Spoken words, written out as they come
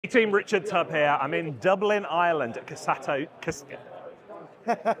Hey team, Richard Tubb here. I'm in Dublin, Ireland at Kaseya.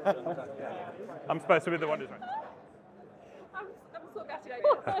 I'm supposed to be the one who's right. I'm so gutted.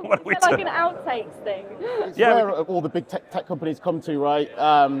 What are we It's like doing? an outtakes thing. It's where all the big tech companies come to, right?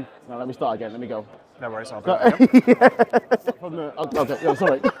 No, let me start again. Let me go. No worries, I'll do it. Yeah. From the, okay, yeah,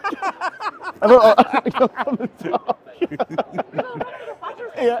 sorry. From the top.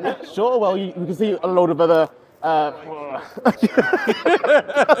 Yeah, sure. Well, you can see a load of other.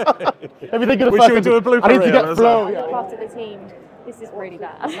 Everything We should do a blooper I need to reel get as flow. well. Yeah. Part of the team. This is really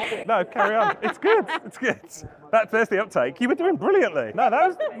bad. No, carry on. It's good. It's good. There's the uptake. You were doing brilliantly. No, that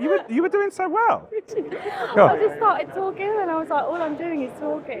was you were doing so well. I just started talking and I was like, all I'm doing is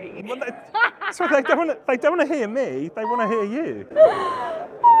talking. Well, so they don't want to hear me. They want to hear you.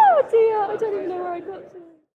 Oh dear, I don't even know where I got to.